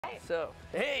So,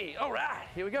 hey, all right,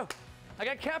 here we go. I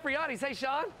got Capriotti's. Hey,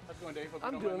 Sean. How's it going, Dave?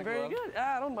 I'm doing very good.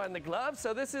 I don't mind the gloves.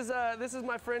 So this is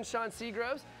my friend Sean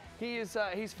Seagroves. He's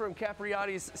from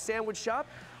Capriotti's sandwich shop.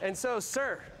 And so,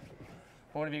 sir,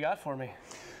 what have you got for me?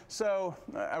 So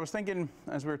I was thinking,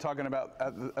 as we were talking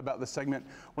about this segment,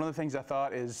 one of the things I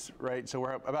thought is, right, so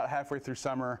we're about halfway through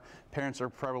summer. Parents are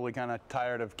probably kind of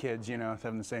tired of kids, you know,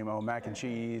 having the same, mac and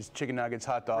cheese, chicken nuggets,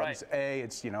 hot dogs. Right. A,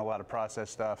 it's, a lot of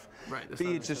processed stuff. Right.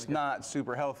 B, it's just not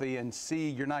super healthy. And C,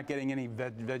 you're not getting any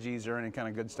veggies or any kind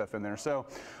of good stuff in there. So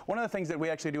one of the things that we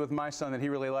actually do with my son that he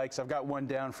really likes, I've got one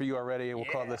down for you already. We'll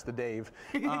call this the Dave.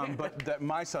 But that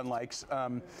my son likes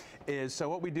is, so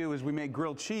what we do is we make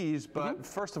grilled cheese, but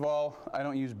first of all, I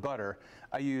don't use butter.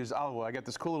 I use olive oil. I got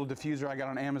this cool little diffuser I got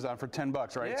on Amazon for 10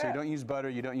 bucks, right? Yeah. So you don't use butter,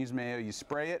 you don't use mayo, you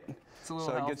spray it. It's a little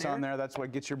so healthier. It gets on there. That's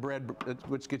what gets your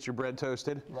bread,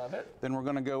 toasted. Love it. Then we're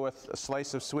going to go with a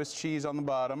slice of Swiss cheese on the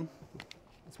bottom.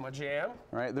 It's my jam.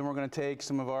 Right. Then we're going to take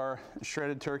some of our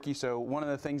shredded turkey. So one of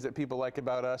the things that people like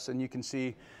about us, and you can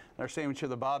see our sandwich of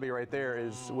the Bobby right there,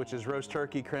 is which is roast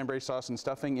turkey, cranberry sauce, and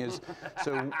stuffing. Is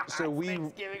so we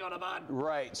Thanksgiving on a bun.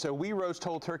 Right. So we roast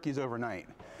whole turkeys overnight.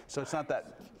 So it's not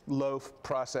that loaf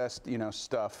processed,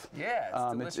 stuff.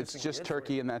 Yeah. It's just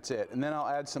turkey and that's it. And then I'll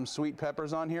add some sweet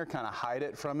peppers on here, kind of hide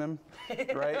it from him,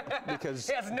 right? Because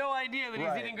he has no idea that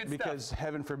he's eating good stuff. Because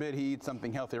heaven forbid he eats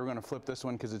something healthy. We're going to flip this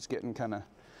one because it's getting kind of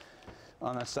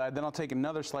on that side. Then I'll take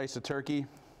another slice of turkey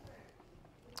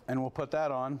and we'll put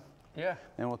that on. Yeah.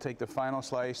 And we'll take the final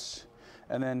slice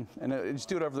and just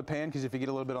do it over the pan, because if you get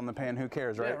a little bit on the pan, who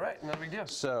cares, right? Yeah, right. No big deal.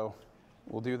 So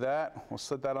we'll do that. We'll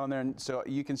slip that on there. And so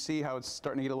you can see how it's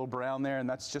starting to get a little brown there, and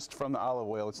that's just from the olive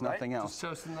oil. It's nothing else. Just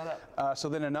toasting that up. So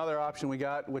then another option we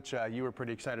got, which you were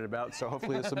pretty excited about, so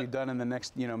hopefully this will be done in the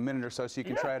next minute or so you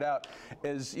can try it out,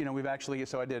 is we've actually,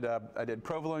 so I did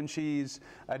provolone cheese,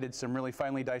 I did some really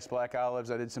finely diced black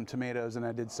olives, I did some tomatoes, and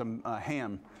I did some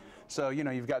ham. So,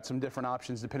 you've got some different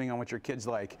options depending on what your kids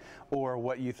like or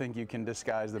what you think you can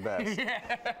disguise the best.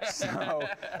 So,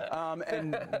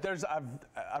 and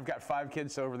I've got 5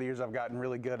 kids, so over the years I've gotten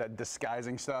really good at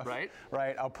disguising stuff. Right.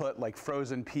 Right. I'll put like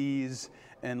frozen peas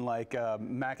and like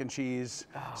mac and cheese.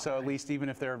 So at least even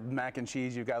if they're mac and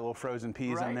cheese, you've got little frozen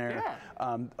peas in there.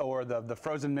 Yeah. Or the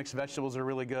frozen mixed vegetables are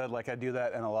really good. Like I do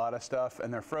that in a lot of stuff,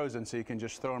 and they're frozen, so you can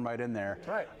just throw them right in there.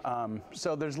 Right.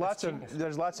 So there's lots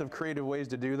of creative ways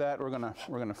to do that. We're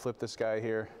gonna flip this guy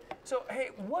here. So hey,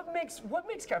 what makes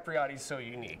Capriotti's so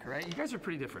unique, right? You guys are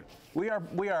pretty different. We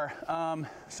are.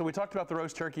 So we talked about the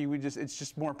roast turkey. It's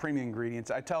just more premium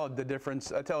ingredients. I tell the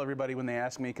difference. I tell everybody when they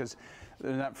ask me, because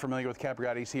they're not familiar with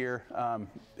Capriotti's here,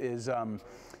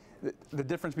 the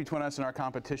difference between us and our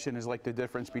competition is like the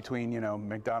difference between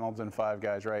McDonald's and Five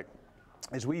Guys, right?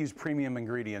 Is we use premium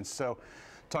ingredients. So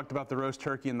talked about the roast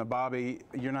turkey and the Bobby.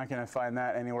 You're not going to find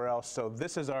that anywhere else. So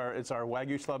this is our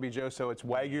Wagyu Slubby Joe. So it's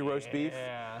Wagyu roast beef.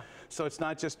 So it's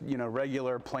not just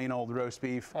regular plain old roast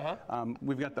beef.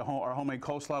 We've got our homemade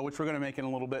coleslaw, which we're going to make in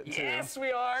a little bit too. Yes,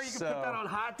 we are. You can put that on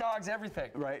hot dogs,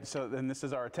 everything. Right. So then this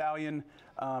is our Italian.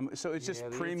 So it's just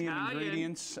premium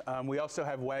ingredients. We also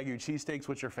have Wagyu cheesesteaks,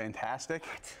 which are fantastic.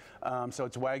 So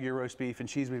it's Wagyu roast beef and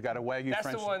cheese. We've got a Wagyu French.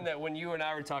 That's the one that when you and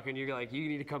I were talking, you're like, you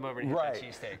need to come over and hit that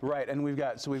cheesesteak. Right. And we've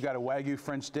got a Wagyu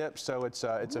French dip. So it's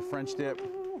a French dip.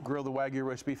 Grill the Wagyu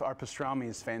roast beef. Our pastrami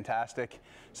is fantastic.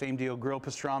 Same deal. Grilled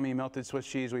pastrami, melted Swiss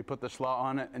cheese. We put the slaw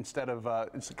on it instead of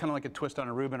it's kind of like a twist on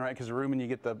a Reuben, right? Because a Reuben you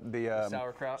get the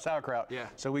sauerkraut. Sauerkraut. Yeah.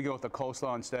 So we go with the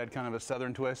coleslaw instead, kind of a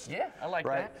southern twist. Yeah, I like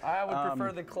that. I would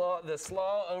prefer the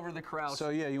slaw over the kraut. So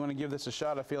yeah, you want to give this a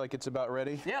shot? I feel like it's about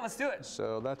ready. Yeah, let's do it.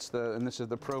 So and this is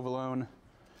the provolone.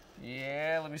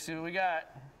 Yeah, let me see what we got.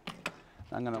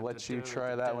 I'm going to let you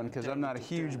try that one because I'm not a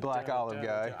huge black olive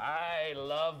guy. I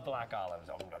love black olives.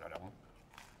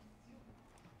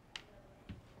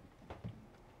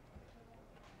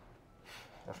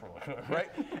 Right,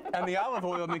 and the olive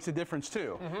oil makes a difference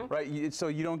too, right? So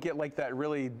you don't get like that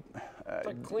really. It's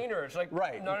like cleaner. It's like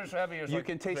not as heavy as. You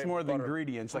can taste more of the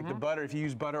ingredients, like the butter. If you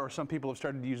use butter, or some people have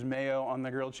started to use mayo on the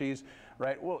grilled cheese,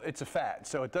 right? Well, it's a fat,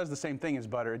 so it does the same thing as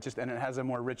butter. It it has a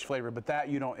more rich flavor. But that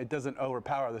it doesn't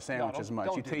overpower the sandwich as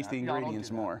much. You taste the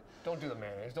ingredients more. Don't do the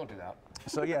mayonnaise. Don't do that.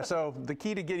 So yeah, so the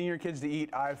key to getting your kids to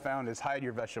eat, I've found, is hide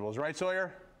your vegetables, right,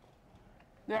 Sawyer?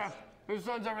 Yeah. His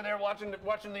son's over there watching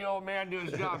the old man do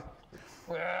his job.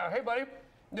 Hey, buddy.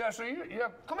 Yeah, so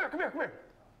come here.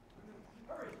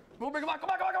 We'll bring him on. Come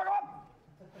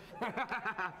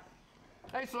on.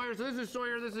 Hey, Sawyer. So this is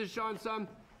Sawyer. This is Sean's son.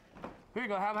 Here you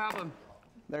go. Have him.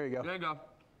 There you go. There you go.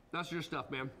 That's your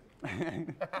stuff, man.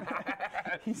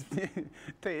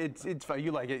 It's fine.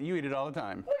 You like it. You eat it all the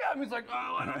time. Look at him. He's like,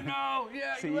 oh, I don't know.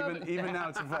 Yeah, See, you love it. even now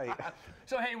it's a fight.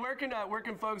 So hey, where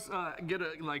can folks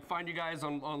find you guys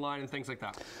online and things like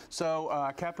that? So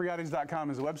Capriottis.com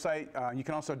is the website. You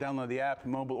can also download the app,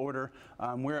 mobile order.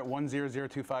 We're at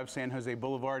 10025 San Jose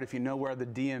Boulevard. If you know where the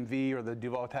DMV or the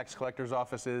Duval Tax Collector's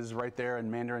office is, right there in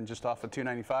Mandarin, just off of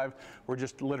 295. We're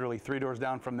just literally 3 doors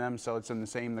down from them, so it's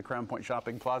in the Crown Point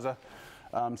Shopping Plaza.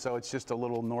 So it's just a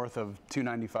little north of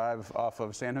 295 off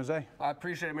of San Jose. I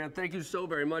appreciate it, man. Thank you so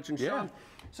very much. And Sean,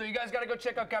 so you guys got to go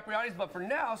check out Capriotti's, but for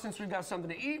now, since we've got something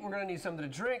to eat, we're going to need something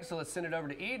to drink, so let's send it over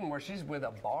to Eden where she's with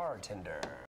a bartender.